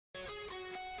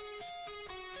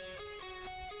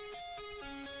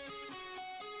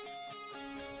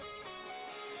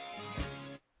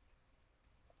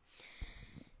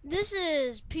This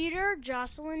is Peter,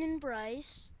 Jocelyn, and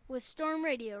Bryce with Storm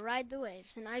Radio, Ride the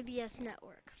Waves, and IBS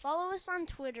Network. Follow us on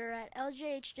Twitter at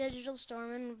LJH Digital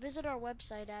Storm and visit our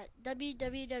website at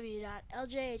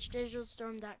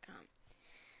www.ljhdigitalstorm.com.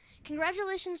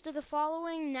 Congratulations to the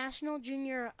following National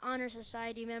Junior Honor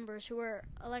Society members who were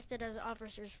elected as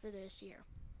officers for this year.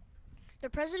 The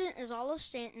President is Olive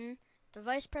Stanton, the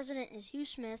Vice President is Hugh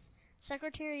Smith,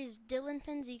 Secretary is Dylan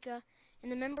Penzica,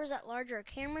 and the members at large are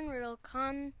Cameron Riddle,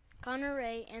 Connor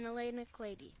Ray, and Elena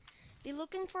Clady. Be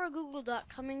looking for a Google Doc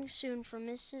coming soon from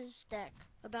Mrs. Deck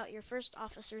about your first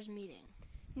officers meeting.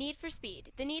 Need for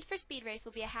Speed. The Need for Speed race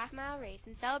will be a half-mile race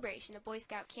in celebration of Boy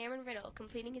Scout Cameron Riddle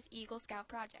completing his Eagle Scout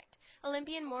project.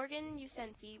 Olympian Morgan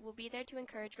Usensi will be there to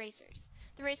encourage racers.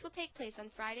 The race will take place on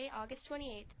Friday, August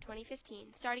 28,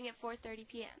 2015, starting at 4:30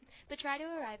 p.m., but try to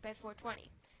arrive by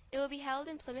 4:20. It will be held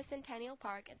in Plymouth Centennial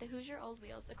Park at the Hoosier Old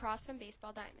Wheels across from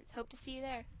Baseball Diamonds. Hope to see you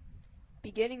there.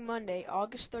 Beginning Monday,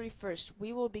 August 31st,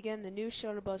 we will begin the new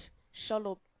shuttle bus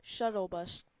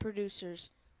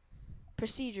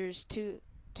procedures to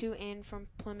and from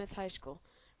Plymouth High School.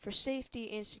 For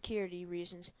safety and security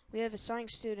reasons, we have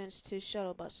assigned students to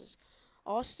shuttle buses.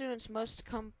 All students must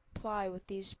comply with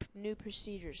these new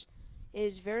procedures. It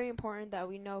is very important that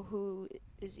we know who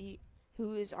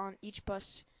is on each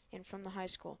bus and from the high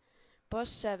school.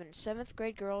 Bus 7, 7th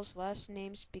grade girls, last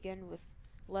names begin with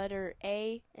letter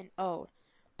A and O.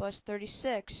 Bus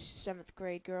 36, 7th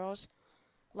grade girls,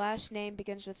 last name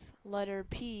begins with letter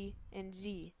P and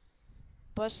Z.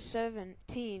 Bus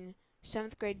 17,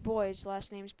 7th grade boys,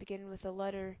 last names begin with the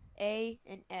letter A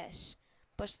and S.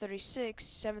 Bus 36,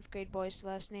 7th grade boys,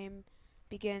 last name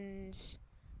begins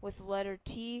with letter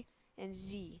T and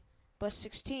Z. Bus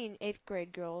 16, 8th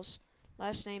grade girls,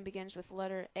 last name begins with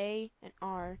letter A and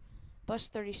R. Bus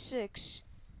 36,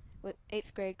 with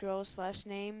 8th grade girls, last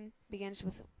name begins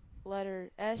with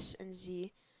letter S and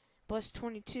Z. Bus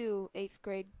 22, 8th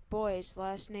grade boys,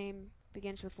 last name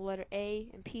begins with letter A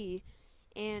and P.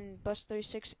 And Bus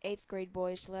 36, 8th grade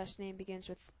boys, last name begins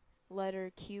with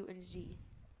letter Q and Z.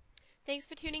 Thanks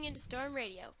for tuning in to Storm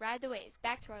Radio. Ride the Waves.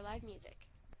 Back to our live music.